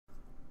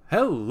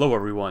Hello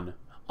everyone,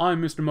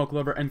 I'm Mr. Milk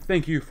Lover and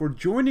thank you for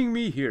joining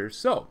me here.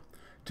 So,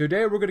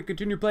 today we're going to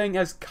continue playing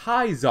as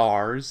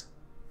XSASZCaS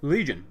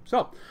Legion.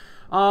 So,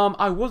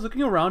 I was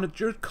looking around at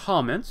your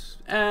comments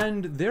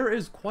and there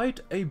is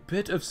quite a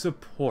bit of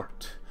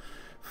support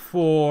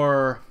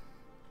for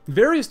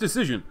various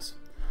decisions.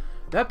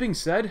 That being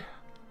said,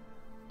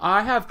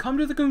 I have come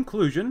to the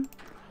conclusion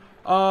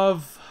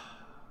of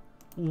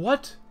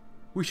what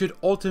we should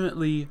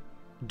ultimately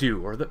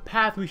do, or the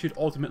path we should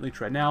ultimately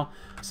tread. Now,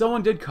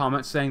 someone did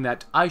comment saying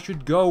that I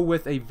should go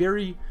with a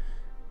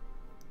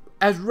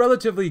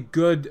relatively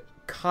good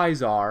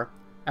Kaiser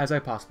as I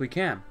possibly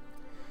can.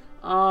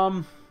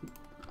 I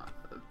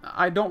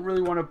don't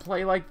really want to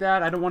play like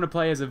that. I don't want to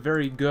play as a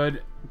very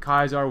good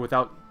Kaiser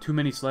without too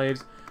many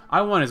slaves.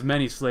 I want as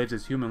many slaves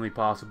as humanly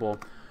possible.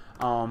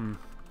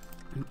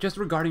 Just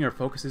regarding our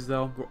focuses,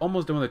 though, we're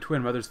almost done with the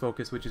Twin Brothers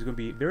focus, which is going to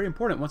be very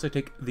important once I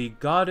take the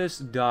Goddess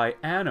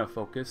Diana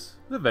focus,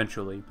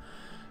 eventually.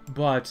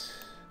 But,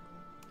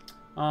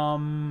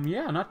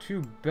 yeah, not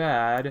too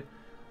bad.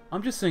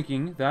 I'm just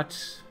thinking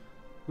that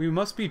we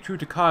must be true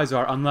to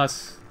Kaiser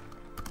unless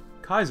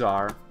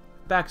Kaiser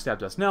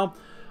backstabs us. Now,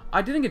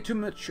 I didn't get too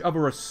much of a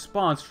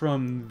response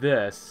from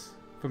this,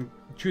 from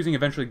choosing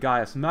eventually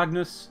Gaius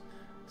Magnus,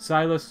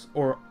 Silas,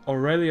 or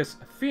Aurelius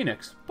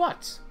Phoenix,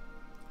 but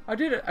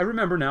I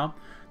remember now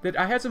that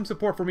I had some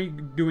support for me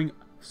doing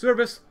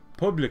Servus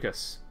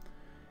Publicus,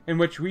 in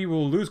which we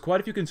will lose quite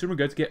a few consumer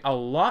goods, get a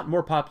lot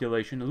more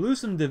population,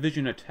 lose some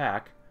division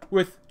attack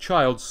with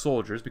child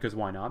soldiers, because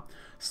why not?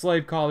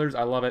 Slave collars,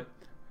 I love it.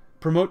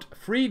 Promote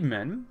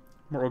freedmen,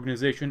 more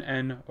organization,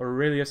 and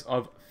Aurelius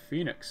of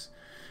Phoenix.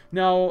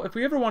 Now, if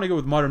we ever want to go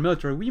with modern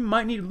military, we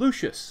might need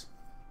Lucius.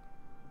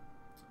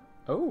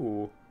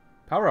 Oh,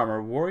 power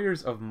armor,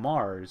 Warriors of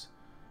Mars.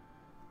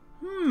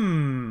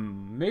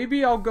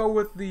 Maybe I'll go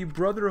with the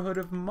Brotherhood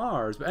of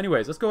Mars. But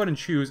anyways, let's go ahead and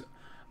choose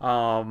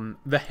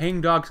the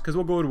Hangdogs, because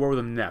we'll go to war with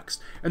them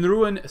next. In the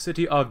ruined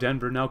city of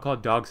Denver, now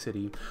called Dog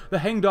City, the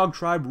Hangdog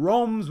tribe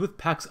roams with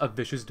packs of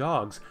vicious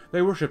dogs.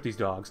 They worship these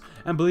dogs,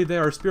 and believe they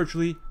are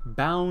spiritually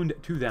bound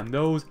to them.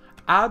 Those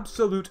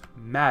absolute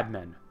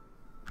madmen.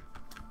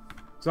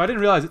 So I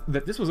didn't realize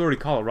that this was already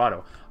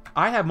Colorado.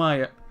 I have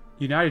my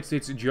United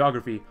States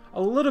geography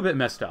a little bit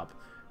messed up.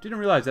 Didn't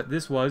realize that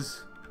this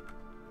was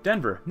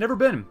Denver. Never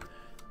been.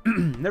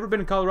 Never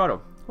been in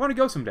Colorado. I want to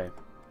go someday,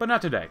 but not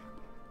today.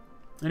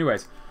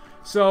 Anyways,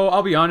 so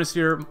I'll be honest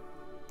here.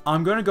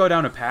 I'm going to go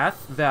down a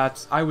path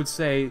that I would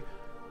say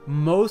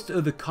most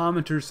of the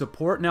commenters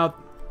support. Now,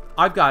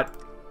 I've got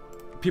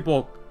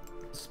people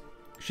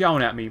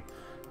shouting at me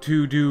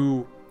to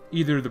do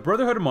either the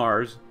Brotherhood of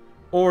Mars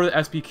or the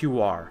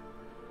SPQR.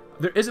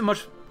 There isn't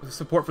much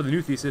support for the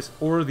new thesis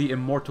or the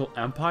Immortal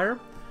Empire,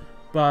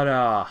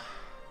 but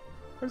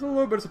there's a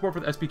little bit of support for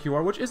the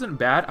SPQR, which isn't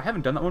bad. I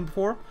haven't done that one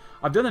before.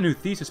 I've done the new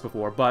thesis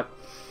before, but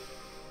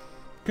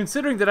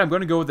considering that I'm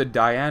going to go with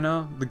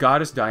the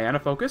Goddess Diana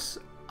focus,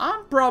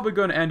 I'm probably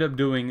going to end up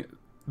doing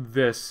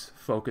this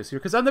focus here,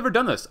 because I've never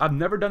done this. I've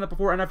never done it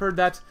before, and I've heard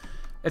that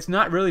it's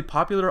not really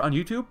popular on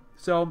YouTube,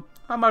 so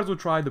I might as well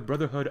try the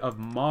Brotherhood of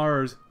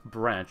Mars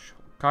branch.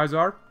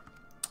 Kaiser,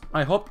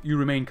 I hope you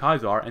remain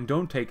Kaiser and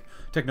don't take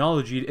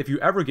technology if you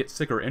ever get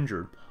sick or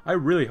injured. I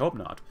really hope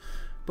not.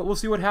 But we'll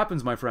see what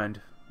happens, my friend.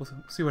 We'll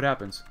see what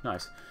happens.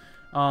 Nice.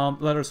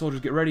 Let our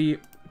soldiers get ready.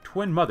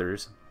 Twin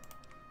Mothers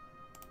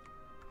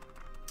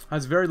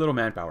has very little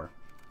manpower.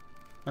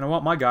 And I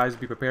want my guys to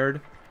be prepared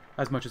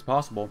as much as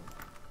possible.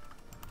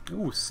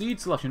 Ooh,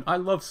 seed selection. I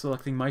love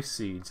selecting my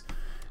seeds.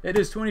 It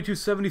is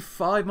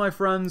 2275, my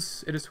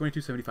friends. It is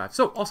 2275.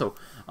 So, also,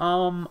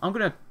 I'm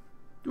gonna...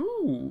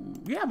 Ooh,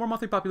 yeah, more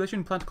monthly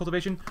population, plant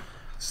cultivation.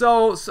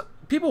 So,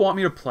 people want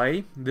me to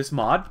play this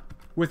mod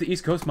with the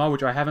East Coast mod,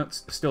 which I haven't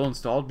still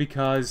installed,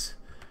 because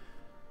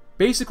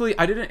basically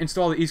I didn't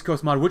install the East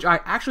Coast mod, which I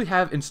actually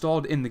have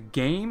installed in the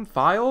game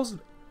files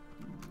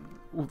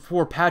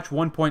for patch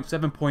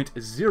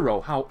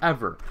 1.7.0.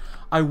 However,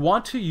 I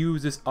want to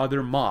use this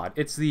other mod.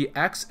 It's the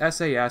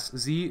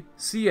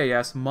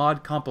XSASZCaS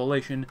Mod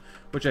Compilation,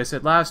 which I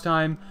said last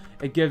time.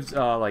 It gives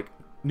like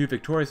New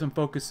Victoria some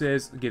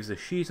focuses, it gives the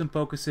She some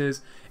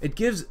focuses, it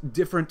gives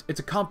different, it's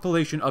a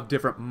compilation of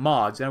different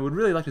mods, and I would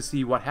really like to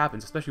see what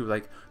happens, especially with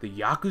like the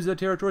Yakuza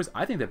territories.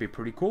 I think that'd be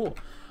pretty cool.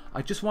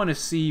 I just want to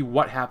see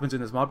what happens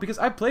in this mod, because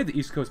I've played the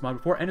East Coast mod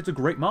before, and it's a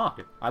great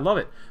mod. I love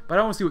it. But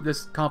I want to see what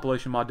this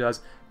compilation mod does.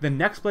 The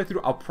next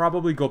playthrough, I'll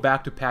probably go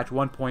back to patch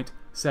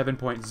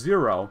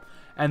 1.7.0,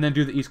 and then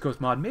do the East Coast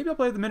mod. Maybe I'll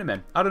play the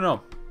Minutemen. I don't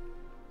know.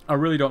 I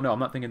really don't know. I'm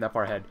not thinking that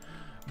far ahead.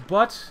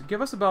 But,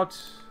 give us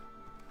about...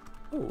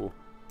 Ooh.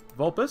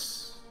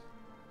 Vulpus?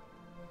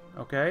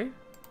 Okay.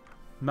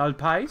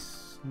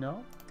 Malpais?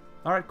 No?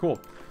 Alright,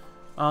 cool.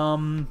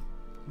 You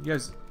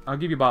guys, I'll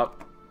give you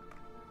about...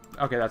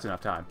 Okay, that's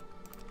enough time.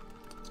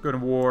 Let's go to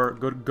war.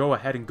 Go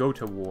ahead and go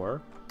to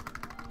war.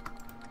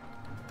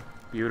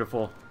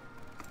 Beautiful.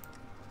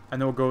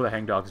 And then we'll go to the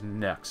Hangdogs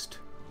next.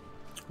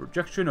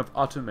 Rejection of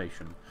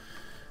automation.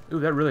 Ooh,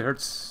 that really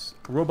hurts.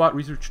 Robot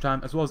research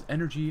time, as well as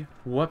energy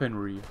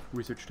weaponry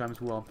research time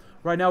as well.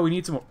 Right now, we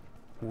need some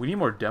We need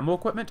more demo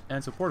equipment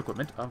and support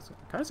equipment. I'm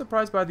kind of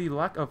surprised by the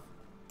lack of...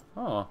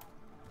 Oh.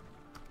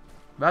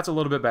 That's a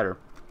little bit better.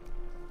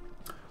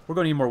 We're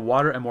going to need more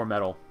water and more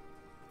metal.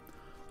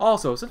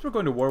 Also, since we're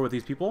going to war with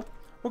these people,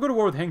 we'll go to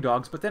war with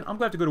hangdogs, but then I'm going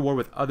to have to go to war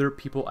with other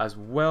people as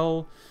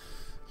well.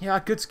 Yeah,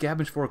 good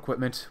scavenge for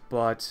equipment,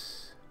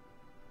 but...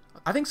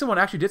 I think someone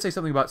actually did say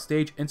something about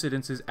stage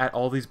incidences at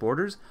all these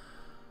borders.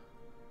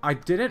 I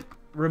didn't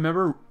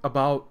remember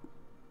about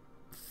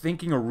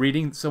thinking or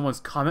reading someone's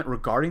comment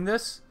regarding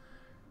this.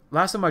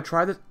 Last time I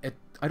tried this,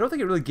 I don't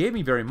think it really gave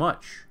me very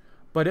much.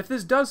 But if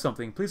this does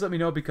something, please let me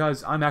know,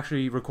 because I'm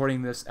actually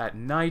recording this at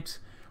night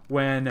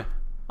when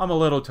I'm a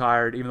little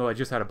tired, even though I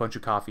just had a bunch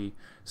of coffee.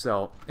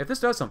 So, if this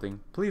does something,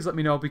 please let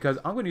me know, because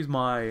I'm going to use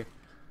my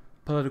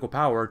political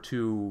power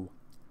to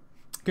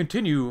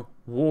continue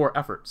war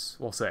efforts,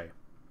 we'll say.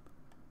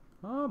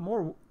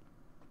 More...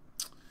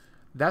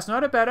 That's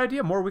not a bad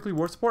idea. More weekly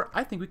war support.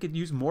 I think we could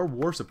use more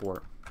war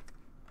support.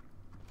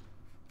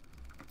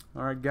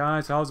 Alright,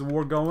 guys. How's the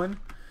war going?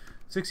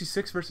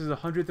 66 versus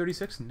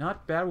 136.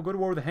 Not bad. We'll go to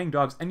war with the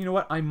hangdogs. And you know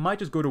what? I might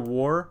just go to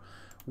war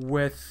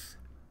with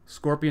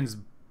Scorpion's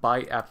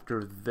Bite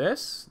after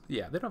this.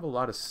 Yeah, they don't have a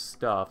lot of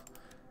stuff.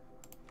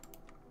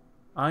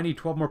 I need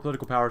 12 more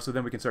political power, so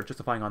then we can start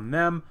justifying on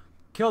them.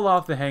 Kill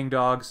off the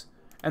hangdogs.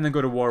 And then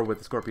go to war with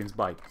the Scorpion's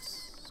Bite.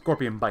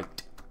 Scorpion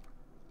Bite.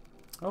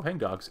 Oh,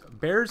 hangdogs.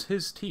 Bares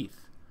his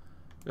teeth.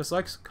 Just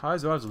like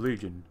Kaiser's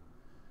Legion.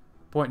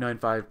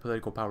 0.95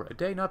 political power a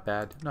day. Not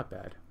bad. Not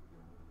bad.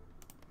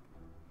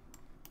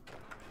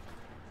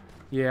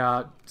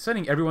 Yeah,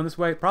 sending everyone this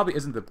way probably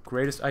isn't the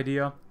greatest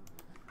idea.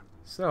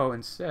 So,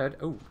 instead...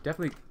 Oh,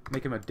 definitely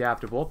make him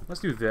adaptable. Let's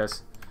do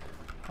this.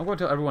 I'm going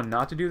to tell everyone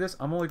not to do this.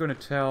 I'm only going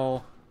to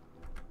tell...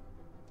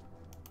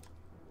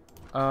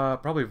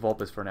 probably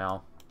Vulpes for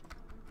now.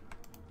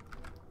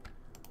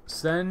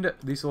 Send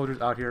these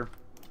soldiers out here.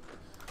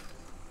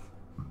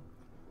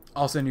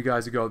 I'll send you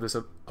guys to go this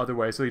other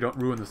way so you don't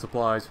ruin the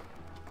supplies.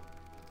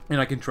 And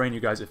I can train you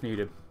guys if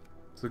needed.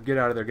 So get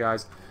out of there,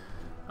 guys.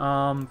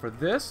 For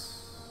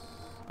this,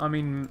 I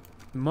mean,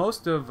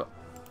 most of...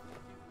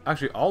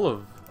 Actually, all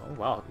of... Oh,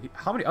 wow.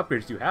 How many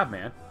upgrades do you have,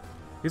 man?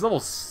 He's level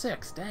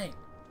 6. Dang.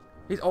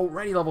 He's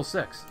already level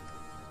 6.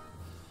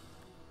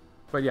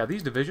 But yeah,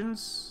 these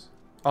divisions...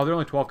 Oh, they're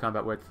only 12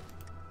 combat width.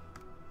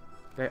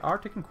 They are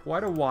taking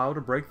quite a while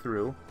to break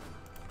through.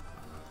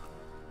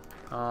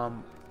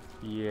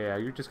 Yeah,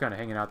 you're just kind of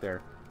hanging out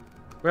there.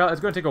 Well, it's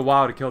going to take a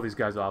while to kill these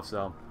guys off,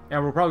 so...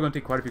 And we're probably going to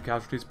take quite a few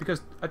casualties,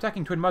 because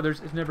attacking Twin Mothers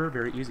is never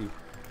very easy.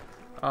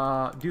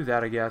 Do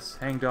that, I guess.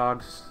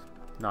 Hangdogs.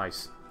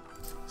 Nice.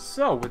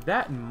 So, with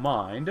that in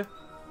mind,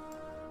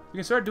 we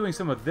can start doing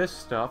some of this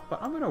stuff,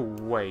 but I'm going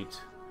to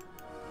wait.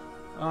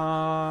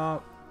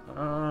 I'll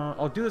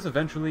do this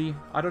eventually.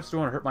 I just don't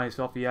want to hurt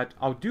myself yet.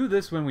 I'll do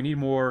this when we need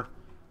more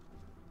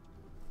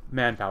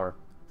manpower.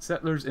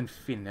 Settlers in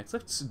Phoenix.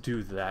 Let's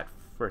do that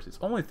first. It's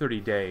only 30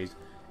 days.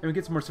 And we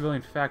get some more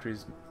civilian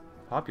factories.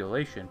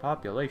 Population,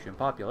 population,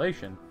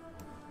 population.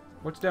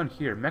 What's down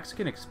here?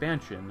 Mexican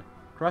expansion.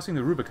 Crossing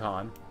the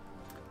Rubicon.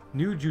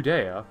 New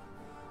Judea.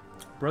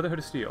 Brotherhood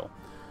of Steel.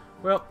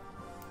 Well,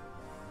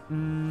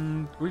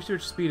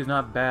 research speed is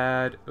not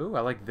bad. Ooh,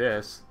 I like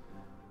this.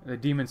 The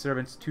Demon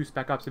Servants, 2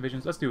 Spec Ops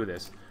divisions. Let's do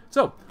this.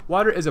 So,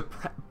 water is a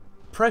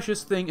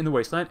precious thing in the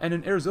wasteland, and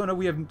in Arizona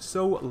we have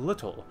so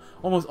little.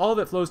 Almost all of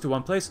it flows to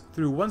one place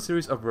through one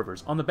series of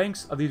rivers. On the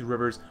banks of these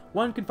rivers,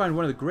 one can find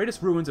one of the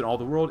greatest ruins in all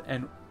the world,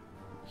 and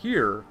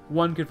here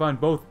one can find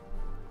both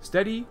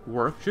steady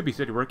work, should be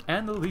steady work,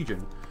 and the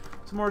Legion.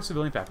 Some more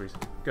civilian factories.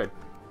 Good.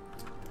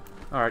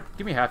 Alright,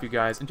 give me half, you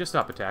guys, and just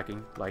stop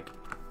attacking. Like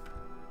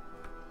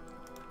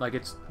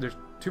there's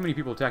too many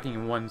people attacking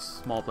in one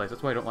small place.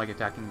 That's why I don't like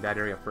attacking that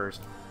area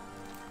first.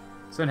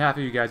 Send half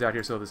of you guys out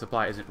here so the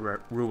supply isn't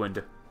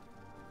ruined.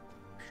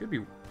 Should be...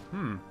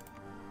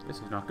 This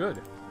is not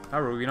good. How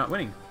are we not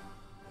winning?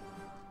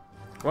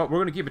 Well, we're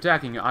going to keep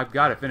attacking. I've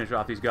got to finish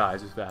off these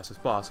guys as fast as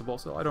possible,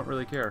 so I don't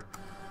really care.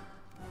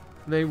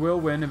 They will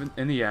win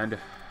in the end.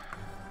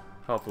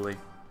 Hopefully.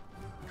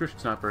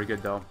 Attrition's not very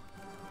good, though.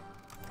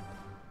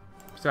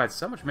 Besides,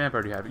 how much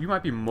manpower do you have? You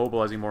might be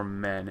mobilizing more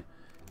men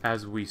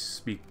as we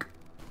speak.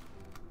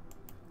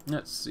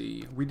 Let's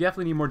see. We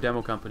definitely need more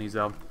demo companies,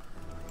 though.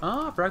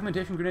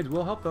 Fragmentation grenades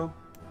will help, though.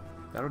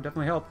 That'll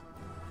definitely help.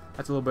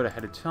 That's a little bit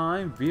ahead of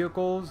time.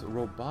 Vehicles,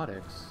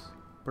 robotics.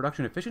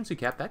 Production efficiency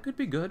cap, that could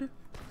be good.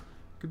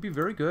 Could be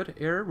very good.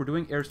 Air, we're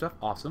doing air stuff.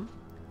 Awesome.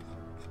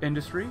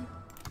 Industry.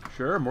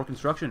 Sure, more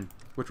construction.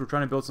 Which we're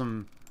trying to build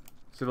some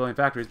civilian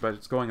factories, but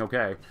it's going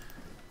okay.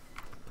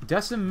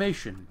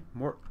 Decimation.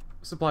 More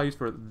supply use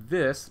for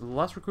this.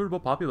 Less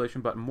recruitable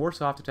population, but more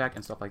soft attack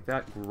and stuff like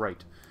that.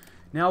 Great.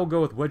 Now we'll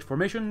go with wedge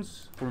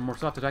formations for more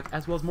soft attack,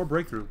 as well as more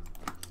breakthrough.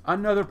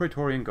 Another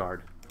Praetorian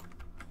Guard.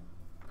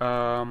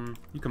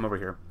 You come over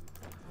here.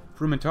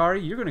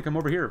 Frumentari, you're going to come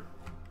over here.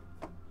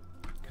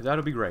 Because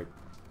that'll be great.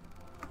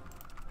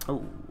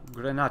 Oh,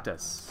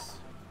 granatas.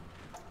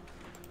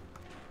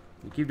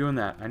 You keep doing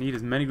that. I need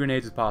as many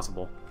grenades as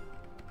possible.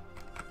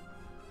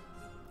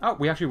 Oh,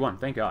 we actually won.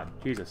 Thank God.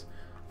 Jesus.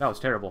 That was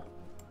terrible.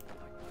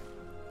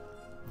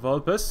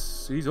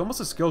 Vulpus. He's almost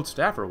a skilled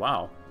staffer.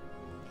 Wow.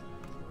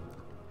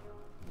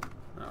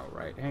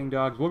 Alright,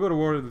 hangdogs. We'll go to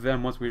war with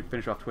them once we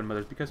finish off Twin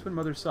Mothers, because Twin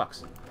Mothers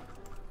sucks.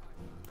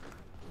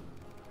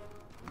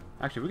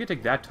 Actually, we can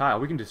take that tile.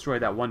 We can destroy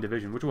that one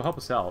division, which will help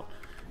us out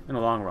in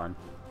the long run.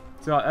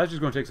 So that's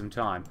just going to take some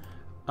time.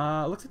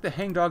 Looks like the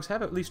hangdogs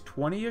have at least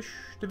 20-ish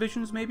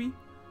divisions, maybe?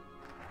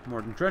 More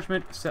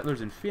entrenchment.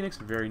 Settlers in Phoenix.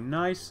 Very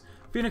nice.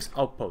 Phoenix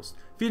Outpost.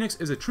 Phoenix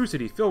is a true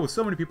city filled with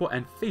so many people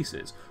and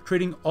faces,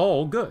 trading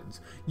all goods.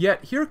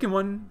 Yet here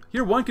one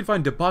can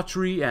find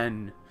debauchery,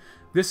 and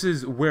this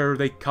is where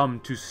they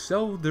come to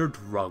sell their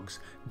drugs,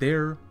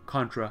 their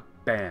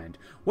contraband.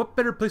 What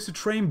better place to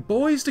train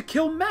boys to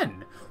kill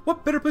men?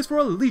 What better place for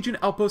a Legion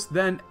outpost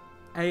than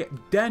a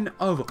den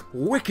of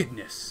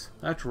wickedness?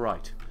 That's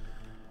right.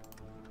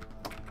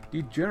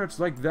 Degenerates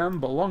like them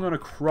belong on a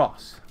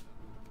cross.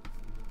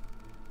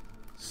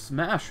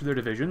 Smash their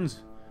divisions,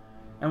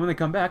 and when they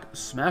come back,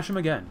 smash them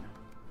again.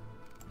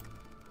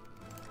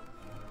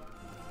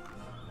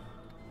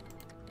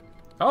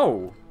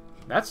 Oh,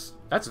 that's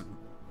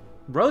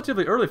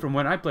relatively early from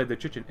when I played the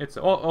Chichen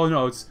Itza. Oh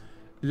no, it's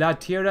La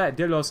Tierra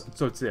de los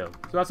Tzotzil.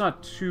 So that's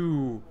not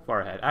too far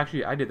ahead.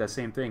 Actually, I did that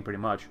same thing pretty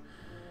much.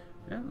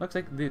 Yeah, looks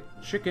like the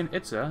Chicken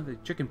Itza, the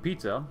chicken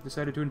pizza,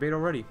 decided to invade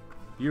already.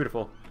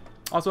 Beautiful.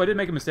 Also, I did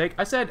make a mistake.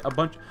 I said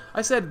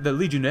the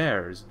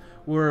Legionnaires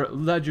were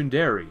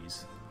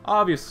legendaries.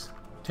 Obvious,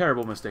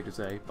 terrible mistake to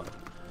say, but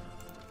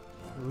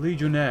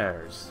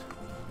Legionnaires.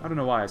 I don't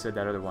know why I said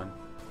that other one.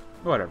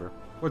 Whatever.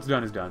 What's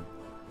done is done.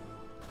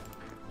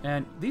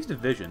 And these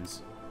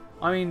divisions,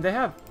 I mean, they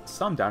have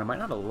some dynamite,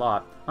 not a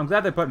lot. I'm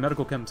glad they put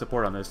medical chem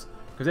support on this,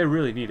 because they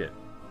really need it.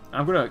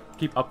 I'm going to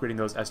keep upgrading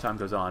those as time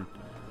goes on.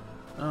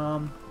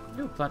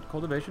 Plant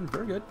cultivation,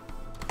 very good.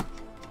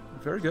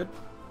 Very good.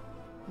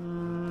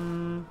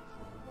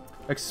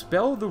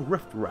 Expel the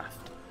Rift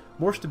Raft.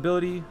 More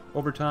stability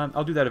over time.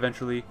 I'll do that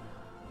eventually.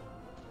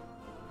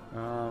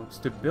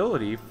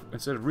 Stability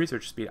instead of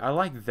research speed. I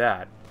like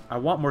that. I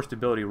want more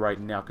stability right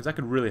now, because that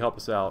could really help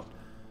us out.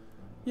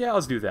 Yeah,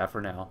 let's do that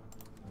for now.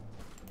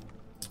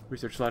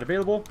 Research slot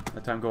available.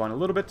 Let time go on a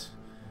little bit.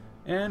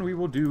 And we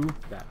will do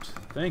that.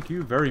 Thank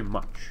you very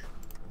much.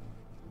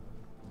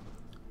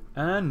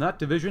 And that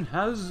division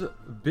has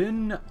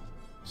been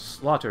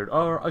slaughtered.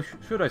 Or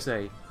should I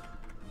say,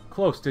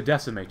 close to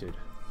decimated.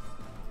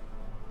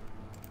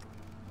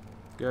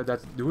 Good,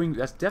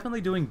 that's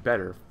definitely doing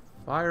better.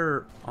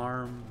 Fire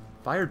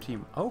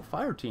team. Oh,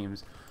 fire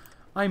teams.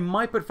 I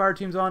might put fire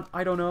teams on.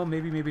 I don't know.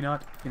 Maybe, maybe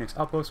not. Phoenix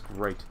Outpost.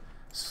 Great.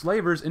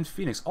 Slavers in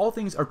Phoenix. All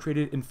things are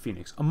traded in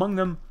Phoenix. Among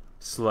them,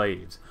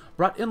 slaves.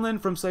 Brought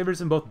inland from slavers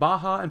in both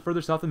Baja and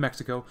further south in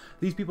Mexico,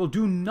 these people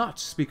do not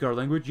speak our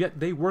language, yet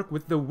they work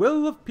with the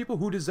will of people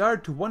who desire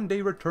to one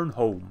day return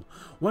home.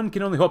 One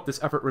can only hope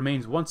this effort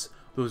remains once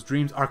those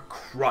dreams are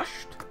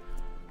crushed.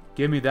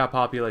 Give me that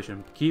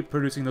population. Keep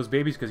producing those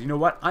babies, because you know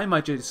what? I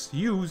might just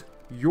use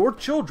your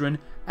children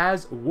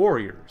as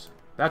warriors.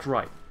 That's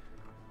right.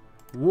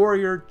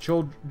 Warrior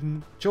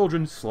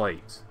children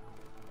slaves.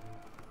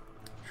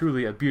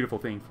 Truly a beautiful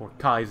thing for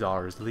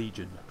Caesar's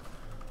Legion.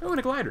 Oh, and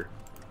a glider.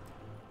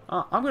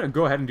 I'm going to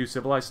go ahead and do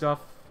civilized stuff,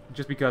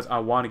 just because I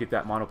want to get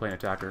that monoplane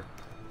attacker.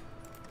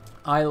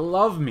 I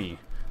love me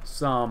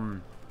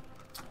some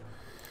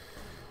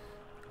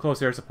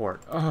close air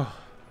support. Oh,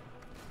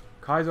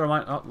 Kaiser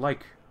might not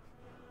like...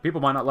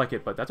 People might not like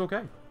it, but that's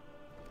okay.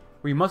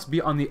 We must be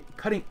on the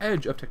cutting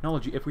edge of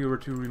technology if we were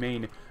to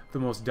remain the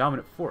most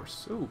dominant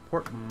force. Ooh,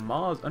 Port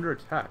Ma's under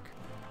attack.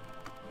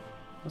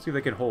 Let's see if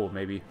they can hold,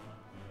 maybe.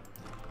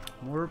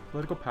 More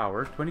political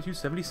power.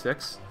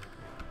 2276.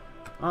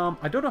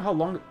 I don't know how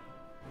long...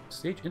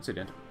 Stage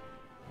incident.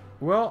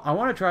 Well, I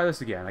want to try this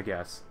again, I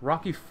guess.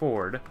 Rocky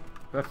Ford.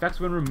 The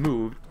effects when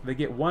removed, they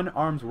get one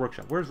arms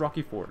workshop. Where's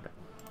Rocky Ford?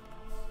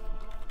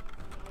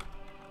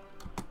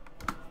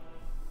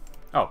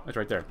 Oh, it's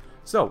right there.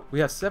 So, we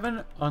have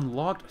 7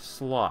 unlocked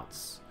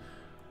slots.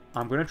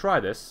 I'm going to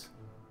try this.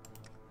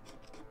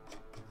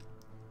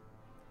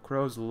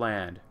 Crow's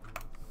Land.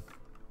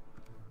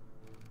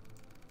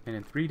 And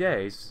in 3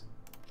 days,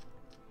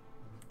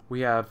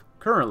 we have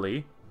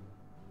currently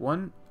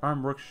 1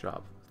 arm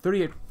workshop.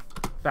 38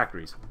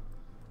 factories.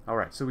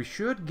 Alright, so we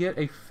should get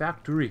a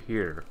factory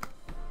here.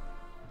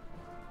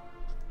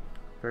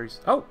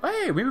 Oh,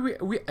 hey,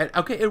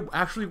 okay, it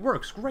actually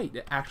works. Great,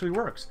 it actually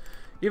works.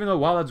 Even though,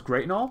 while that's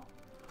great and all,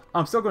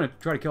 I'm still going to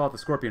try to kill out the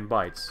scorpion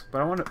bites.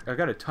 But I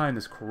got to time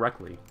this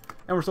correctly.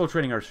 And we're still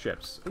training our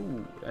ships.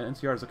 Ooh,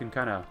 NCR is looking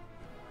kind of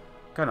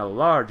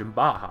large in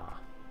Baja.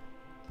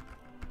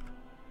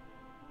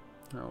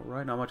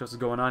 Alright, not much else is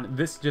going on.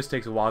 This just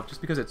takes a while,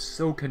 just because it's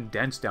so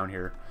condensed down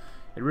here.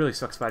 It really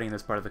sucks fighting in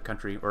this part of the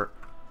country, or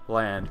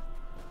land.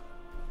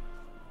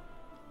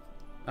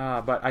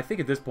 But I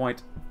think at this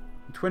point,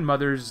 Twin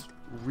Mothers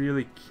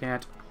really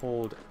can't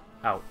hold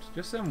out.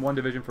 Just send 1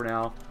 division for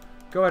now.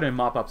 Go ahead and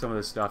mop up some of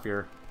this stuff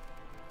here.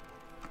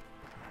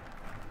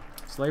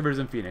 Slavers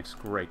in Phoenix,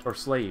 great. Or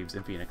slaves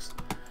in Phoenix.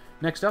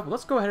 Next up,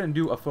 let's go ahead and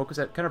do a focus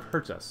that kind of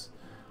hurts us.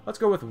 Let's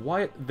go with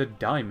Wyatt the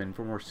Diamond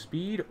for more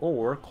speed,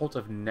 or Cult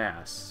of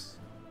Nass.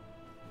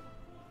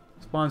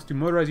 Spawns 2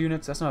 motorized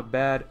units, that's not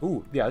bad.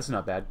 Ooh, yeah, this is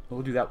not bad.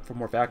 We'll do that for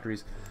more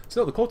factories.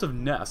 So, the Cult of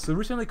Nass. The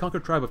recently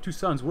conquered tribe of 2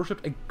 sons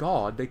worshipped a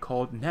god they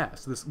called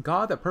Nass. This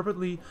god that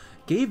perfectly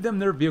gave them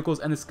their vehicles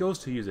and the skills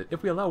to use it.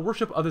 If we allow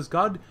worship of this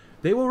god,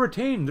 they will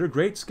retain their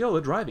great skill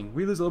at driving.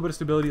 We lose a little bit of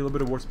stability, a little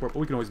bit of war support, but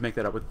we can always make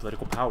that up with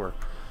political power.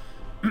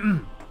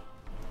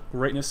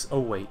 Greatness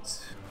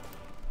awaits.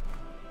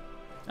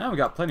 And we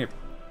got plenty of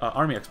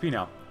army XP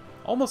now.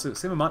 Almost the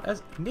same amount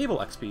as naval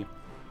XP.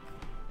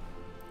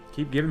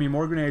 Keep giving me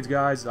more grenades,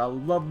 guys. I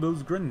love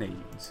those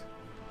grenades.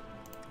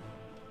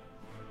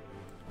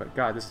 But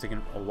god, this is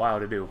taking a while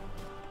to do.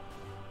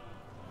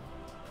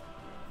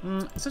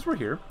 Since we're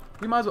here,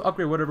 we might as well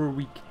upgrade whatever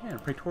we can.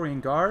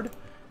 Praetorian Guard.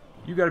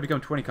 You gotta become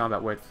 20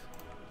 combat width.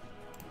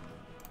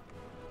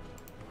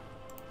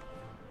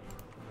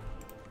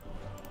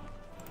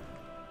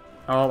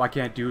 Oh, I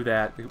can't do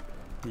that.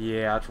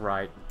 Yeah, that's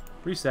right.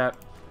 Reset.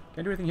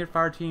 Can't do anything here.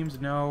 Fire teams,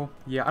 no.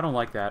 Yeah, I don't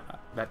like that.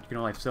 That you can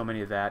only have so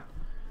many of that.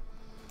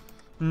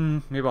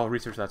 Maybe I'll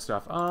research that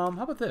stuff. How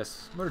about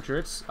this? Murder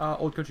turrets.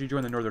 Old country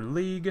join the Northern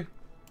League.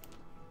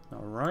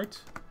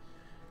 Alright.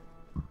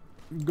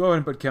 Go ahead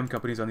and put chem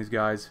companies on these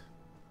guys.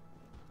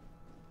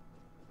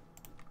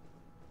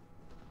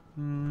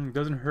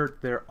 Doesn't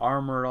hurt their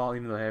armor at all,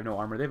 even though they have no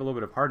armor. They have a little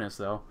bit of hardness,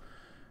 though.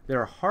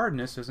 Their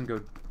hardness doesn't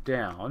go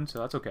down, so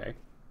that's okay.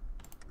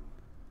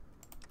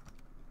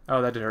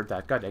 Oh, that did hurt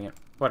that. God dang it.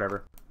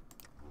 Whatever.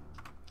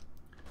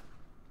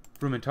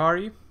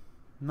 Frumentari.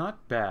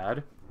 Not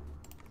bad.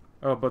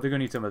 Oh, but they're going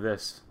to need some of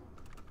this.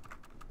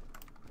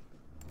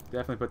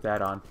 Definitely put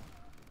that on.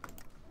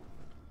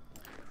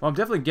 Well, I'm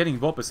definitely getting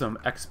Vulpes some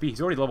XP.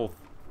 He's already level...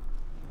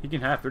 He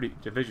can have 30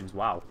 divisions.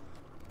 Wow.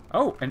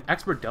 Oh, an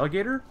expert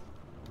delegator?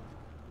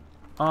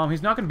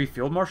 He's not going to be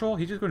field marshal.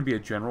 He's just going to be a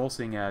general,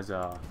 seeing as,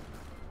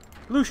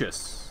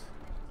 Lucius.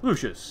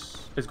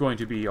 Lucius is going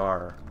to be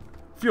our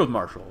field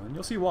marshal, and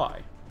you'll see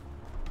why.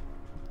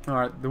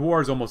 Alright, the war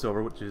is almost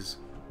over, which is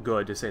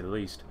good, to say the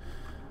least.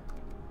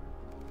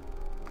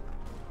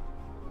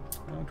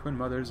 Well, Twin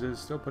Mothers is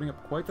still putting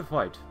up quite the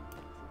fight.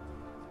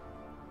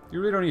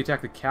 You really don't need to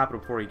attack the capital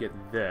before you get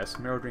this.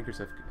 Marrow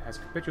Drinkers has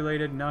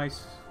capitulated.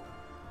 Nice.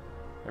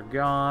 They're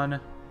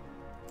gone.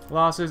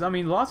 Losses. I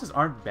mean, losses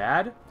aren't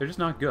bad. They're just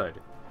not good.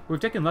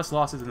 We've taken less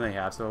losses than they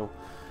have, so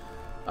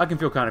I can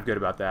feel kind of good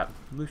about that.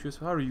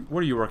 Lucius, what are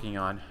you working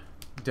on?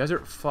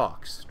 Desert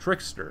Fox.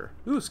 Trickster.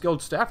 Ooh,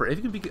 skilled staffer.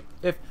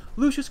 If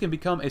Lucius can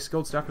become a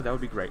skilled staffer, that would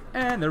be great.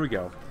 And there we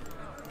go.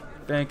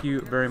 Thank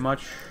you very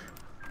much.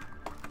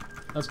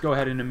 Let's go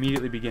ahead and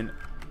immediately begin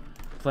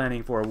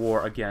planning for a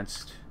war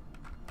against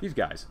these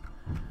guys.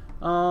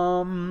 Give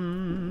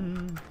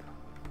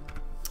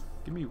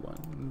me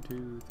 1,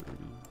 2, 3,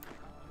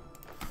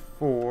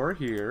 4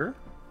 here.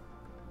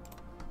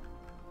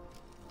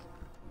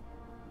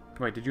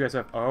 Wait, did you guys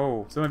have...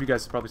 Oh, some of you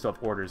guys probably still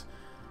have orders.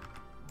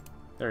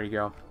 There you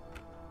go.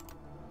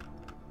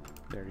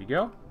 There you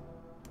go.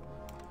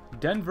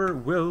 Denver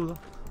will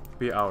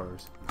be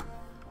ours.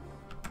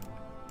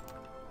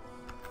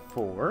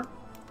 4.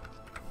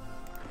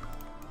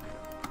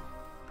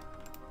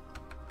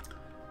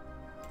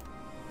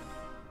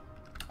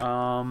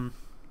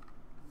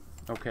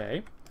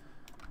 Okay.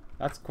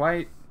 That's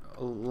quite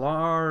a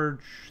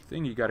large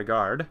thing you gotta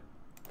guard.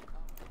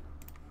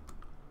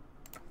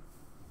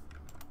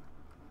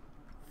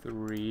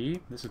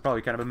 3. This is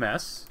probably kind of a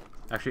mess.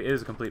 Actually, it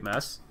is a complete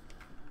mess.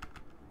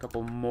 A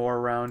couple more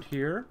around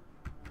here.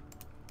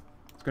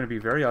 It's gonna be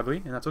very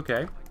ugly, and that's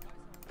okay.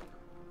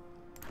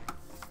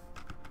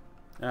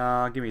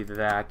 Give me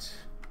that.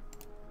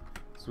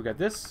 So we got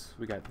this,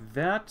 we got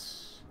that.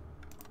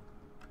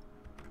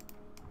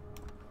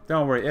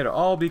 Don't worry, it'll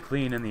all be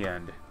clean in the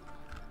end.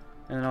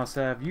 And I'll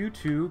have you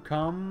two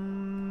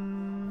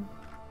come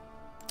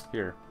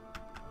here.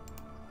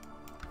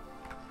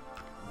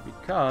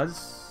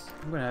 Because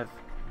I'm gonna have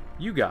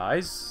you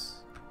guys.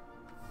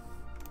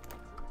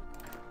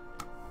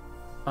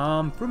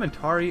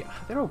 Frumentari,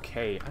 they're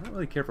okay. I don't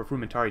really care for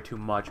Frumentari too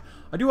much.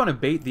 I do want to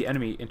bait the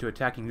enemy into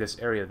attacking this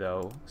area,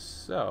 though.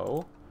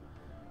 So,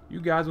 you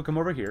guys will come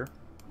over here.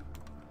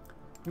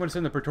 I'm going to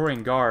send the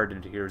Praetorian Guard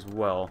into here as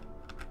well.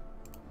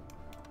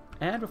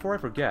 And before I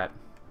forget,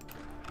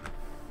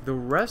 the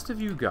rest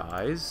of you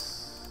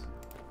guys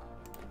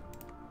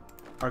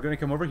are going to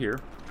come over here.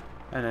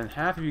 And then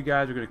half of you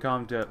guys are going to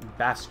come to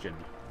Bastion.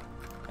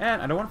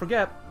 And I don't want to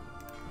forget,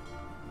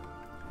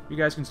 you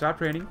guys can stop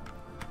training.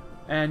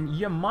 And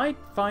you might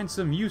find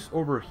some use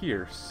over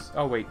here.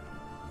 Oh, wait.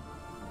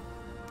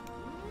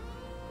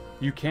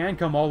 You can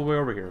come all the way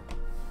over here.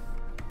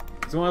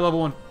 It's only level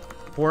 1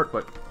 port,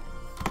 but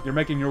you're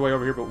making your way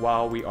over here, but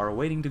while we are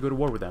waiting to go to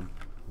war with them.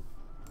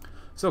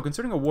 So,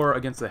 considering a war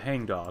against the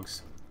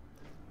hangdogs,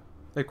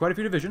 they have quite a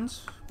few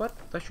divisions,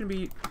 but that shouldn't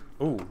be...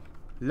 Oh.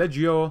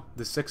 Legio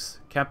the 6th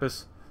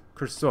Campus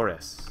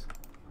Cursores.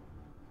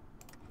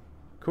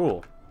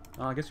 Cool.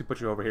 I guess we put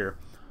you over here.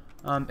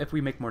 If we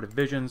make more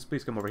divisions,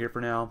 please come over here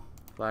for now.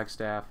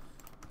 Flagstaff.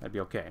 That'd be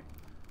okay.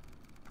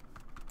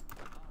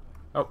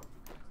 Oh.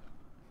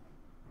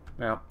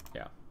 Well,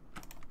 yeah.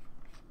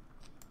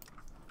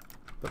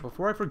 But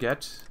before I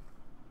forget,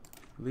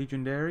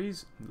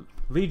 Legendaries?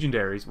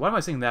 Legendaries. Why am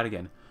I saying that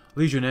again?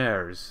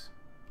 Legionnaires.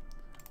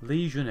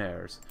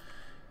 Legionnaires.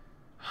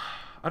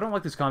 I don't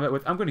like this combat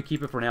with. I'm going to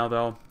keep it for now,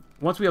 though.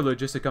 Once we have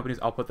logistic companies,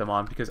 I'll put them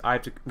on, because I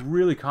have to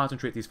really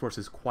concentrate these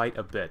forces quite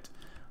a bit.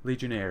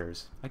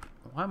 Legionnaires.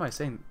 Why am I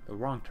saying the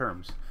wrong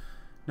terms?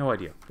 No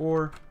idea.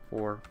 4,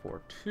 4,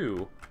 4,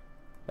 2.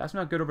 That's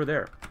not good over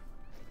there.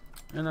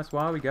 And that's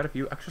why we got a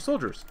few extra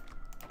soldiers.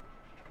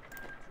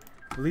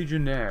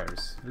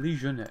 Legionnaires.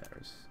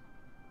 Legionnaires.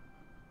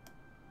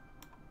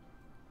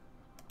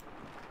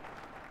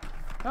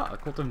 Ah, the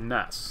Cult of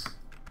Ness.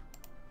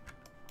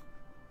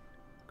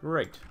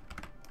 Great.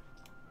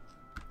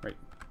 Right.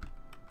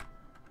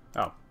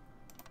 Oh.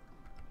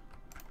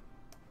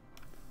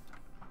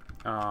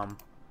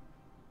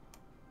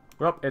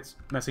 Well, it's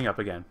messing up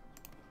again.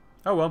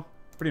 Oh well,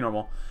 pretty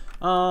normal.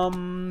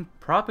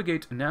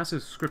 Propagate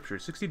NASA's scripture.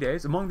 60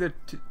 days among the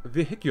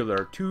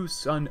vehicular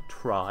two-sun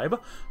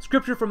tribe.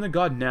 Scripture from the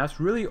god Nas.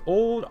 Really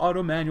old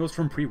auto manuals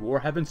from pre-war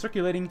have been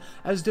circulating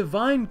as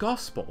divine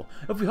gospel.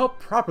 If we help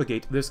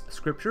propagate this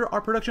scripture,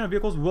 our production of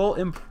vehicles will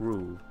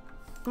improve.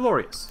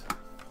 Glorious.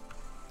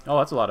 Oh,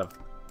 that's a lot of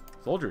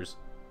soldiers.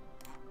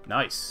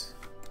 Nice.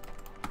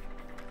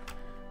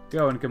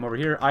 Go and come over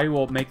here. I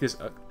will make this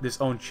this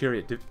own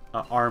chariot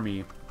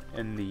army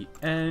in the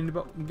end,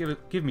 but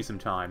give me some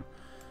time.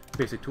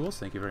 Basic tools,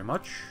 thank you very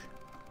much.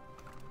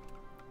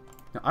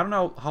 Now, I don't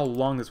know how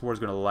long this war is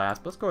going to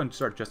last, but let's go ahead and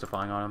start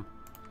justifying on them.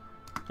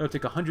 It'll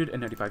take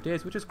 195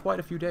 days, which is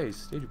quite a few days.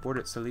 Stage board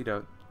at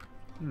Salida.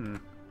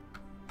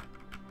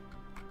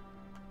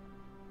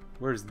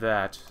 Where's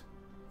that?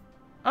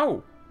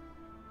 Oh!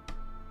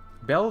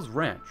 Bell's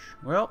Ranch.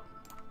 Well,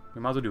 we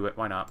might as well do it.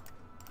 Why not?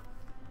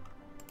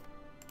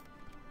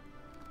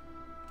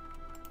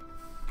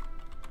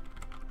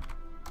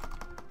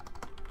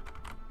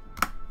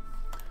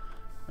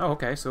 Oh,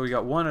 okay, so we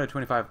got 1 out of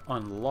 25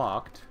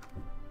 unlocked.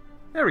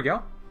 There we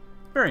go.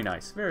 Very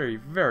nice. Very,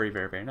 very,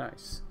 very, very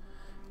nice.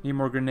 Need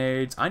more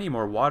grenades. I need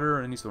more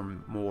water. I need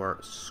some more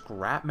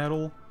scrap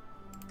metal.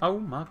 Oh,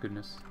 my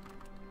goodness.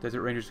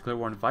 Desert Rangers declare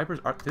war on Vipers.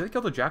 Did they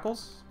kill the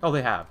Jackals? Oh,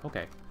 they have.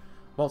 Okay.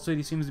 Vault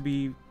City seems to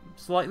be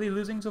slightly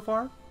losing so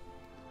far.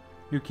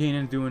 New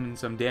Canaan doing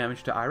some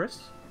damage to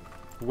Iris.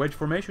 Wedge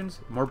formations.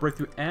 More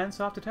breakthrough and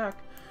soft attack.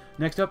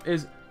 Next up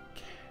is...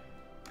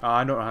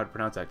 I don't know how to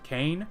pronounce that.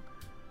 Kane.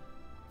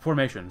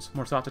 Formations.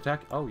 More soft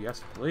attack. Oh,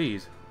 yes,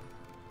 please.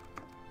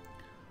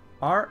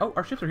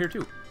 Our ships are here,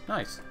 too.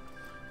 Nice.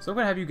 So I'm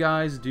going to have you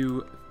guys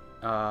do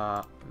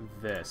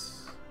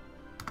this.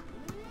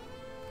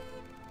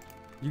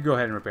 You go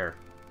ahead and repair.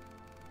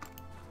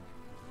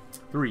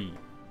 3,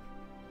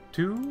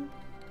 2...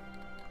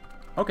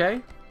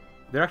 Okay.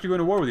 They're actually going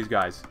to war with these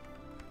guys.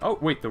 Oh,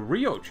 wait, the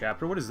Rio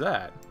chapter? What is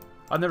that?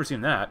 I've never seen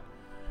that.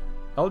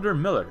 Elder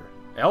Miller.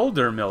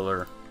 Elder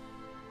Miller.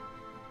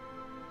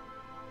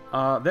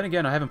 Then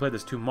again, I haven't played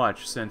this too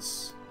much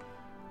since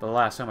the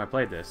last time I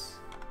played this.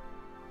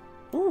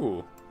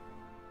 Ooh.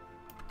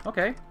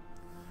 Okay.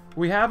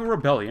 We have a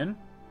rebellion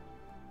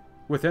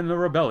within the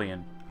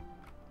rebellion.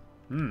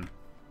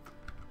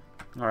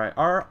 Alright,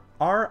 are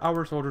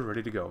our soldiers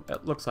ready to go?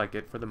 It looks like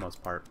it for the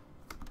most part.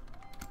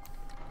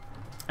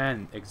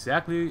 And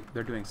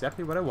they're doing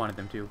exactly what I wanted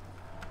them to.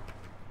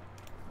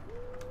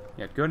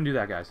 Yeah, go ahead and do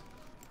that, guys.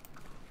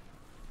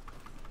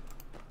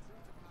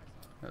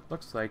 It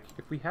looks like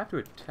if we have to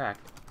attack,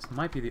 this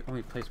might be the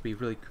only place we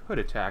really could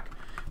attack.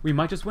 We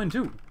might just win,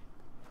 too.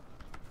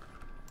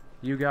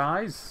 You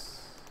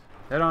guys,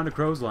 head on to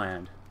Crow's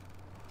Land.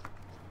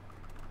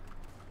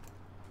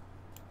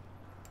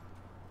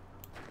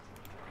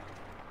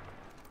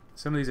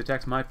 Some of these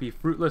attacks might be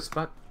fruitless,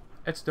 but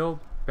it's still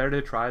better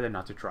to try than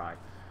not to try.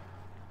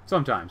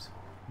 Sometimes.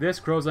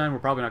 This Crow's Land, we're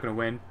probably not going to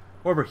win.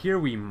 Over here,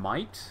 we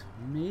might.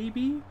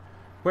 Maybe?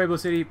 Pueblo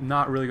City,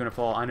 not really going to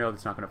fall. I know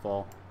it's not going to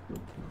fall.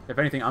 If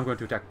anything, I'm going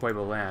to attack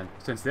Pueblo Land,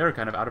 since they're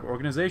kind of out of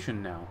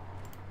organization now.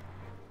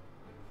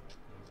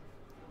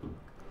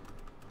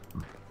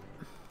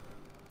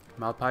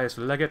 Malpious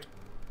Legate.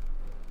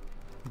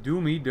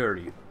 Do me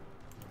dirty.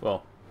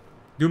 Well,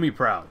 do me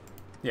proud.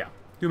 Yeah,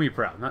 do me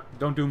proud.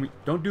 Don't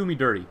do me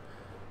dirty.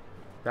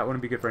 That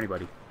wouldn't be good for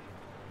anybody.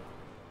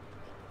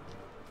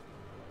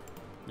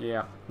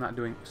 Yeah, not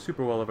doing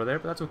super well over there,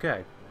 but that's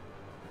okay.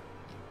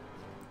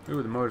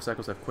 Ooh, the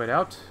motorcycles have quit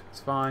out. It's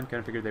fine, kind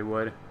of figured they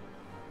would.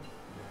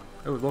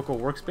 Oh, local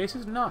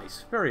workspaces?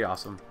 Nice. Very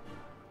awesome.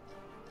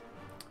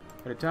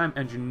 At a time,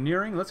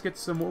 engineering. Let's get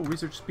some more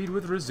research speed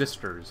with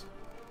resistors.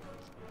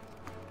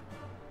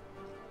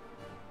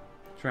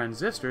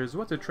 Transistors?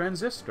 What's a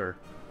transistor?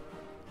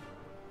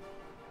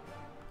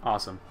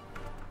 Awesome.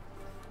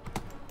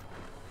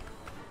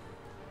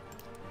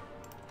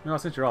 Well,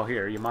 since you're all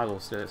here, you might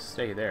as well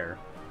stay there.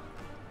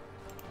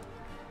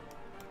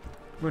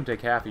 I'm going to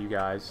take half of you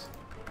guys.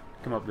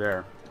 Come up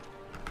there.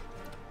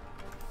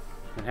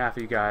 And half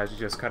of you guys,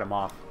 just cut them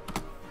off.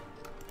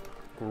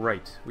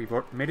 Great. We've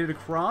made it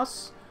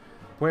across.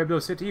 Pueblo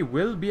City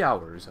will be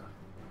ours.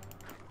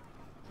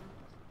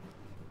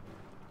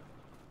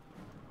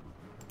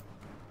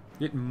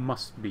 It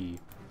must be.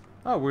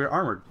 Oh, we're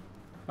armored.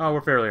 Oh,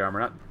 we're fairly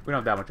armored. We don't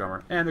have that much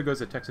armor. And there goes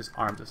the Texas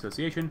Arms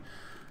Association.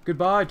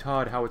 Goodbye,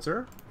 Todd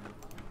Howitzer.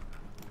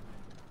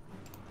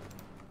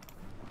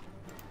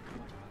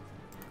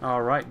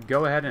 Alright,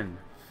 go ahead and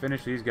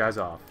finish these guys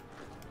off.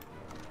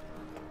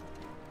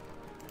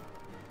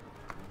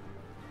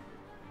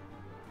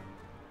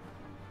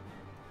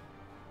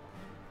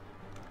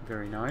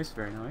 Very nice,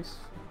 very nice.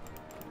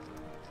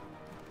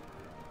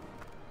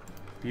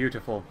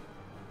 Beautiful.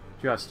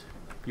 Just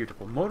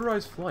beautiful.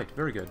 Motorized flight,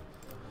 very good.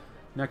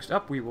 Next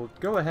up, we will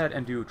go ahead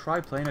and do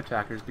triplane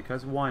attackers,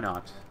 because why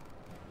not?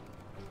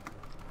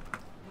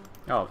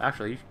 Oh,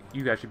 actually,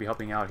 you guys should be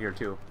helping out here,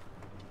 too.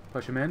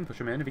 Push them in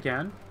if you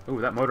can.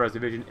 Ooh, that motorized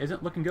division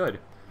isn't looking good.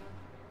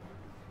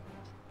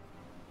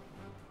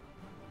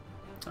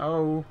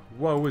 Oh,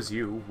 woe is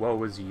you,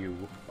 woe is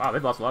you. Wow,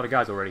 they've lost a lot of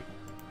guys already.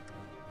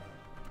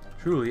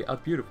 Truly a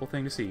beautiful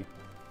thing to see.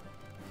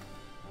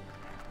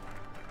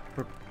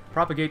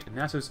 Propagate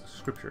NASA's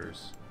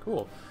scriptures.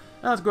 Cool.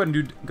 Now let's go ahead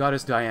and do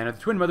Goddess Diana. The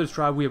Twin Mothers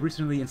tribe we have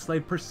recently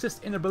enslaved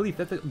persist in their belief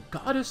that the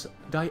Goddess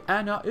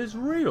Diana is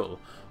real.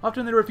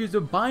 Often they refuse to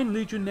bind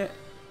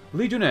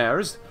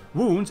legionnaires'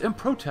 wounds and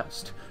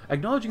protest.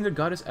 Acknowledging their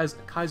goddess as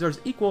Caesar's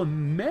equal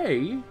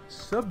may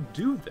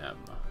subdue them.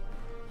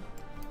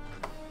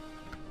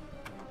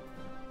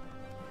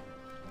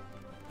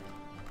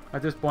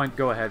 At this point,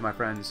 go ahead, my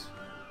friends.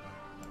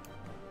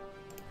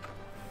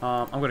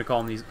 I'm going to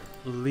call them these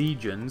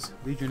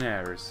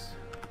legionnaires.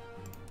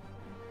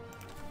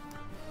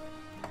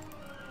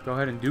 Go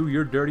ahead and do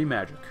your dirty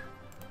magic.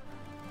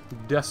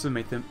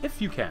 Decimate them if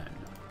you can.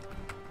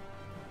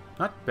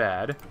 Not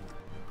bad.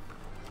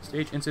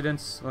 Stage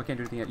incidents. Well, I can't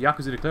do anything yet.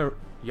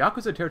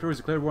 Yakuza territories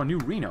declare war on New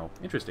Reno.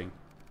 Interesting.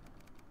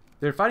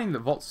 They're fighting the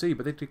Vault City,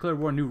 but they declare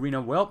war on New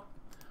Reno. Well,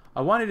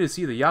 I wanted to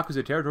see the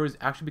Yakuza territories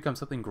actually become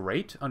something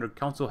great under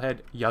Council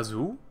Head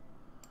Yazoo.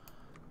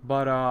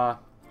 But,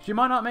 she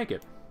might not make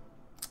it.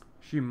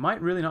 She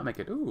might really not make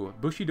it. Ooh,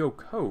 Bushido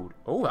Code.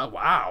 Oh,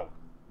 wow.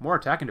 More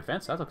attack and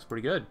defense. That looks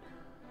pretty good.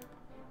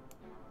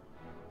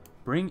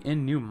 Bring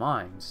in new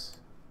mines.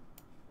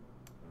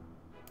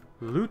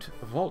 Loot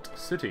Vault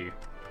City.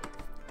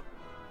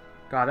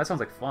 God, that sounds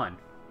like fun.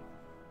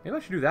 Maybe I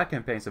should do that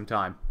campaign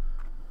sometime.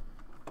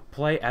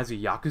 Play as a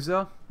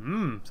Yakuza?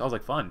 Sounds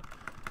like fun.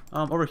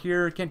 Over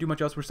here, can't do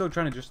much else. We're still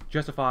trying to just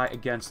justify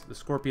against the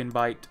Scorpion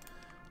Bite.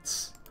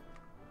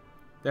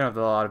 They don't have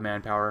a lot of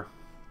manpower.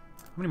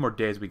 How many more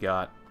days we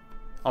got?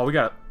 Oh, we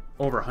got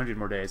over 100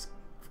 more days.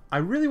 I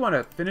really want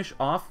to finish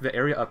off the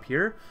area up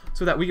here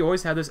so that we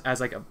always have this as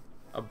like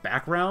a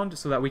background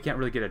so that we can't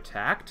really get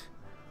attacked.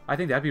 I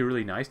think that'd be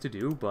really nice to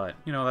do, but,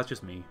 you know, that's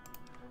just me.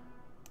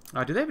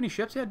 Do they have any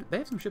ships? Yeah, they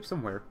have some ships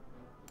somewhere.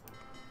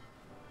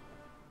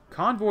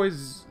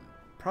 Convoys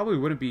probably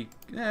wouldn't be...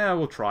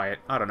 we'll try it.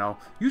 I don't know.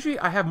 Usually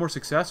I have more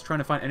success trying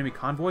to find enemy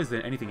convoys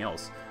than anything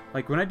else.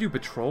 Like, when I do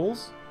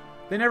patrols,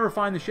 they never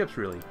find the ships,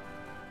 really.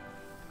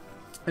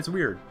 It's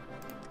weird.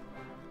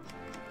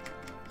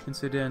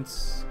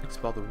 Incidents.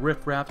 Expel the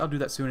riffraff. I'll do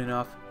that soon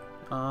enough.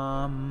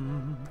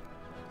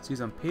 See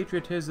some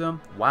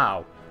patriotism.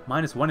 Wow.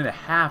 Minus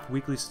 1.5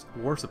 weekly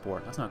war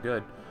support. That's not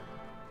good.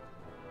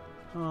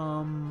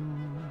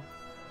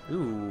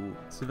 Ooh.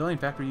 Civilian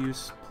factory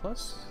use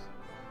plus...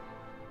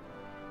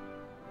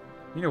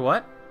 You know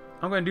what?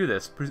 I'm going to do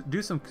this.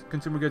 Do some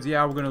consumer goods.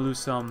 Yeah, we're going to lose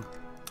some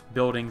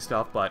building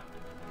stuff, but...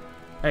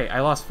 Hey,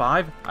 I lost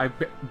 5. I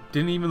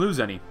didn't even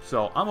lose any,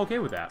 so I'm okay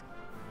with that.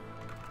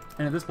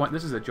 And at this point,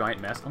 this is a giant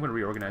mess. I'm going to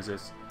reorganize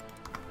this.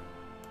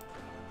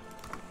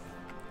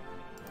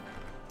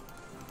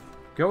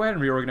 Go ahead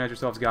and reorganize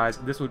yourselves, guys.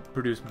 This would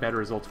produce better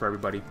results for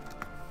everybody.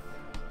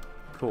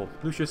 Cool.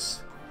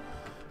 Lucius.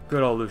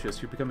 Good old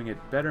Lucius. You're becoming a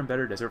better and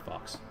better Desert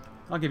Fox.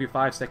 I'll give you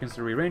 5 seconds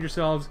to rearrange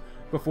yourselves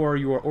before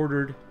you are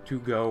ordered to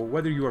go,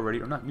 whether you are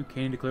ready or not. You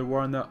can declare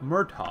war on the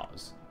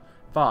Murtaghs.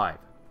 5,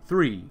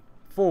 3,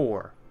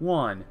 4,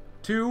 1,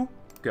 2,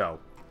 go.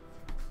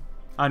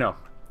 I know.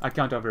 I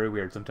count out very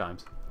weird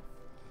sometimes.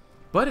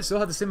 But it still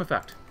had the same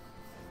effect.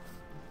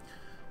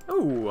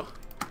 Oh.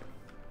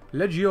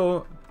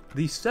 Legio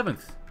the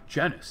 7th.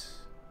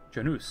 Janus.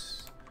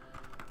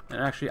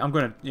 And actually, I'm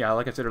going to, yeah,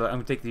 like I said earlier, I'm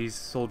going to take these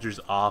soldiers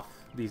off,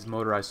 these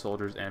motorized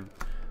soldiers, and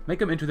make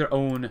them into their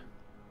own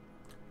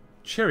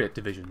chariot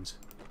divisions.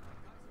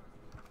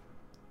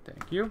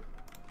 Thank you.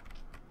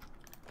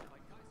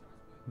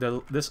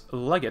 This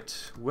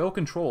legate will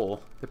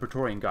control the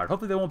Praetorian Guard.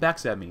 Hopefully they won't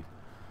backstab me.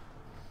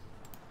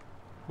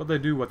 But they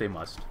do what they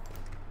must.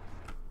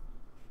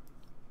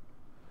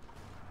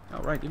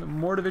 Alright, even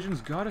more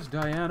divisions. Goddess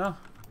Diana.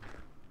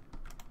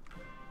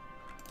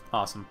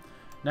 Awesome.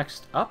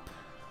 Next up,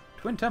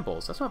 Twin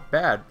Temples. That's not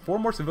bad. 4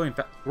 more civilian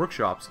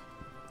workshops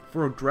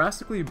for a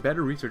drastically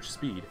better research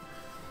speed.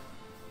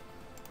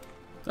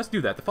 Let's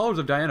do that. The followers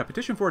of Diana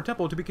petition for a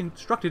temple to be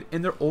constructed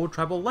in their old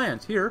tribal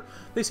lands. Here,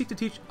 they seek to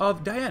teach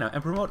of Diana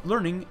and promote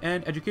learning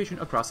and education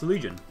across the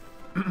Legion.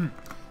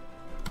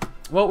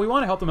 Well, we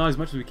want to help them out as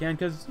much as we can,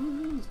 because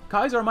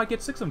Caesar might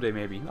get sick someday,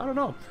 maybe. I don't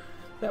know.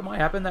 That might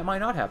happen, that might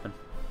not happen.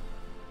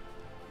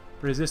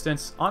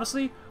 resistance.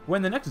 Honestly,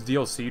 when the next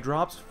DLC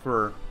drops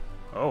for...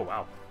 Oh,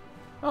 wow.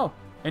 Oh,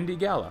 Indie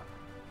Gala.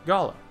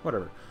 Gala,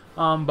 whatever.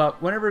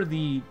 But whenever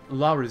the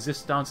La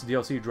Resistance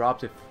DLC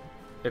drops,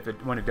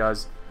 when it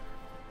does,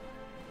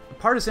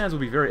 Partisans will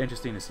be very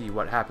interesting to see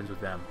what happens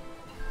with them.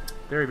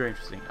 Very, very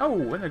interesting.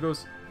 Oh, and there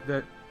goes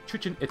the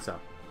Chichen Itza.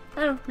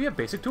 And we have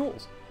basic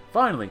tools.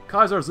 Finally,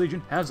 Caesar's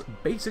Legion has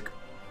basic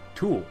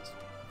tools.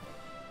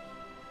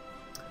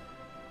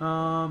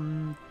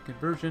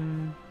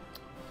 Conversion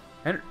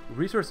and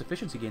resource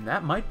efficiency gain.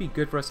 That might be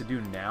good for us to do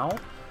now,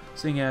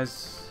 seeing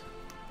as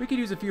we could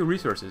use a few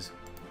resources.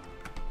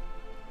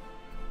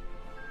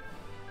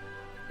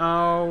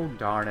 Oh,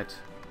 darn it.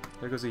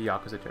 There goes the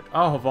Yakuza church.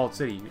 Oh, Vault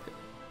City. You're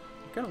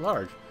kind of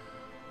large.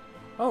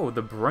 Oh,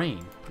 the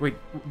brain. Wait,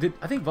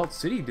 I think Vault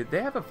City, did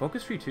they have a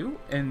focus tree too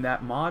in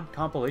that mod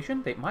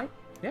compilation? They might.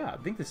 Yeah, I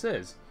think this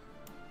is.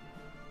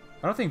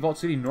 I don't think Vault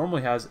City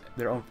normally has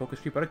their own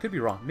focus tree, but I could be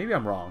wrong. Maybe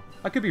I'm wrong.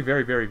 I could be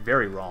very, very,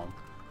 very wrong.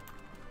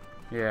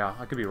 Yeah,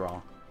 I could be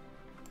wrong.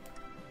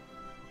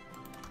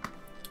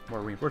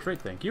 More reinforced rate,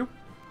 thank you.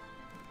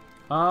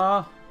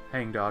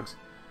 Hang dogs.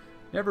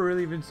 Never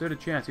really even stood a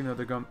chance, even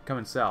though they're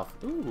coming south.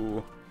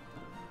 Ooh.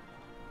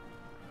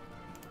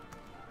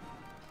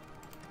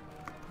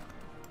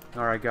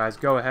 Alright, guys,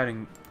 go ahead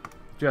and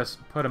just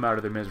put them out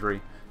of their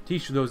misery.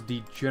 Teach those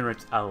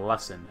degenerates a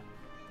lesson.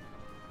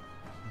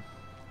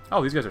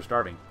 Oh, these guys are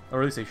starving.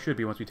 Or at least they should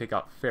be once we take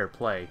out fair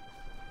play.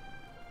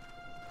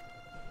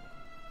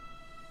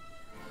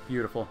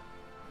 Beautiful.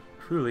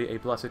 Truly a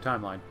blessed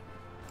timeline.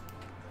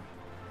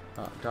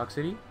 Dog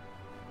City?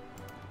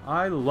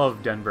 I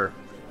love Denver.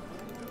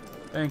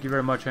 Thank you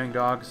very much, Hang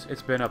Dogs.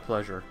 It's been a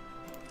pleasure.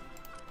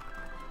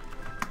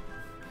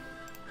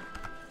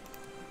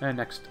 And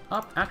next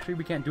up, actually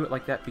we can't do it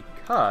like that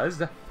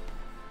because I'm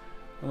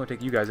going to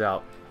take you guys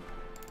out.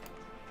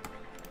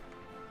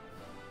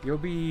 You'll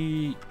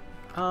be...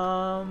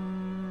 you're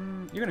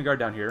going to guard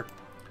down here.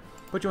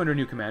 Put you under a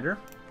new commander.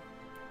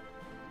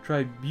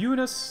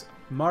 Tribunus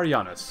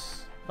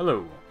Marianus.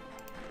 Hello.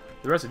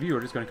 The rest of you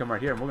are just going to come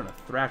right here and we're going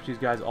to thrash these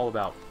guys all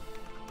about.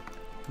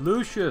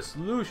 Lucius,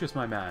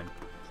 my man.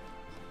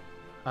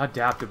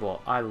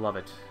 Adaptable. I love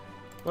it.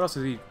 What else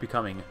is he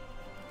becoming?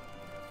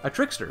 A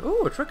trickster.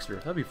 Ooh, a trickster.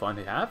 That'd be fun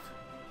to have.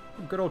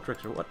 Good old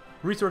trickster. What?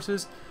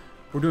 Resources.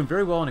 We're doing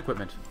very well on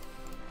equipment.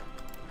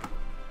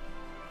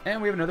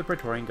 And we have another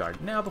Praetorian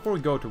Guard. Now, before we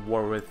go to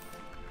war with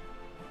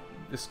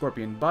the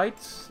Scorpion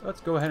Bites,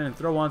 let's go ahead and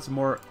throw on some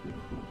more...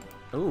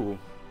 Ooh.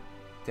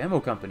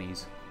 Demo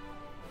companies.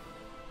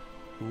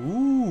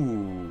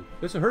 Ooh.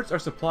 This hurts our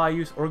supply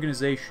use,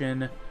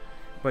 organization,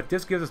 but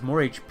this gives us more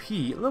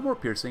HP, a little more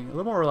piercing, a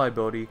little more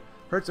reliability.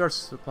 Hurts our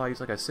supply use,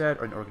 like I said,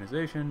 or an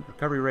organization,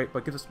 recovery rate,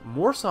 but gives us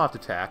more soft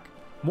attack,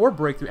 more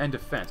breakthrough, and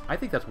defense. I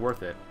think that's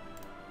worth it.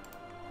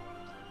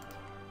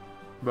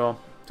 Well,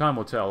 time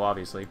will tell,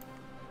 obviously.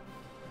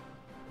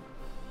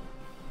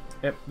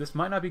 Yep, this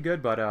might not be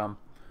good, but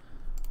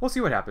we'll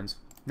see what happens.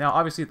 Now,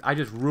 obviously, I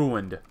just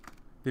ruined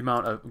the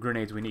amount of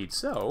grenades we need,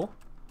 so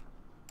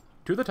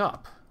to the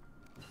top.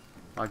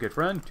 My good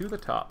friend, to the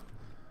top.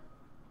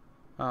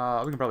 We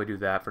can probably do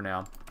that for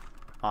now.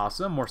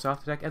 Awesome, more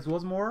soft attack as well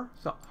as more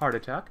hard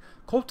attack.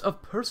 Cult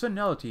of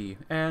Personality,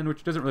 and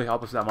which doesn't really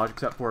help us that much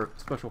except for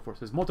Special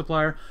Forces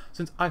Multiplier,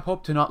 since I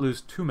hope to not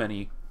lose too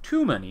many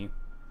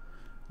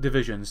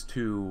divisions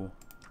to,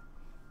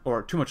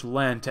 or too much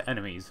land to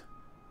enemies.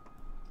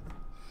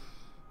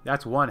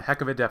 That's one heck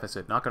of a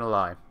deficit, not gonna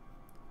lie.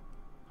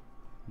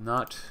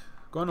 Not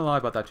gonna lie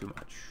about that too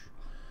much.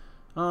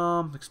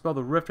 Expel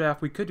the Rift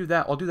Raft, we could do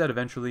that, I'll do that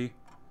eventually.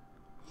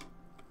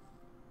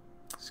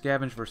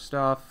 Scavenge for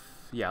stuff.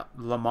 Yeah,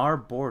 Lamar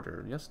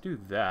Border. Let's do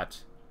that.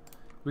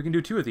 We can do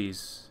 2 of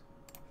these.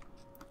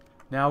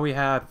 Now we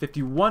have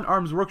 51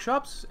 arms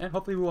workshops, and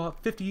hopefully we'll have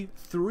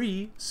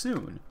 53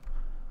 soon.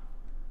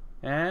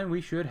 And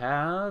we should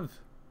have...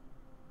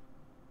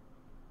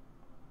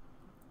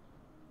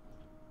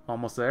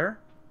 Almost there.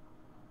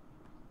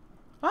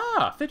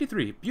 Ah,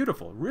 53.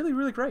 Beautiful. Really,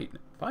 really great.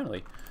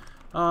 Finally.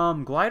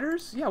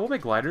 Gliders? Yeah, we'll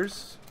make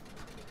gliders.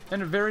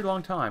 In a very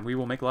long time, we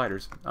will make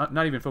gliders.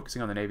 Not even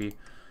focusing on the Navy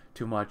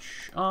too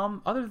much.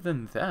 Other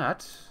than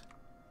that,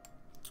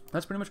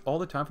 that's pretty much all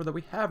the time for that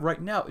we have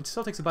right now. It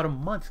still takes about a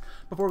month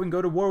before we can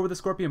go to war with the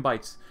Scorpion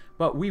Bites,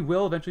 but we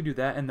will eventually do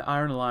that in the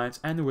Iron Alliance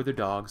and the Withered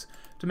Dogs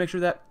to make sure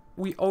that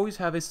we always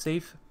have a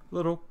safe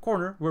little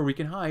corner where we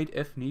can hide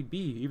if need be,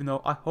 even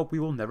though I hope we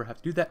will never have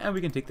to do that and we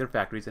can take their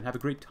factories and have a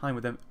great time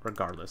with them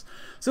regardless.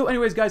 So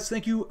anyways, guys,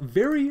 thank you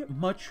very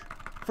much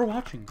for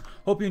watching.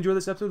 Hope you enjoyed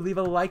this episode. Leave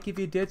a like if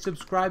you did,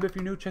 subscribe if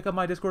you're new, check out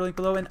my Discord link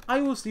below, and I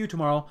will see you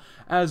tomorrow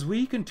as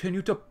we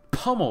continue to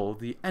pummel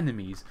the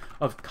enemies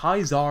of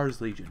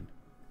Caesar's Legion.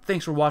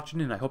 Thanks for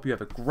watching, and I hope you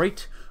have a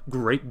great,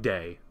 great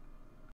day.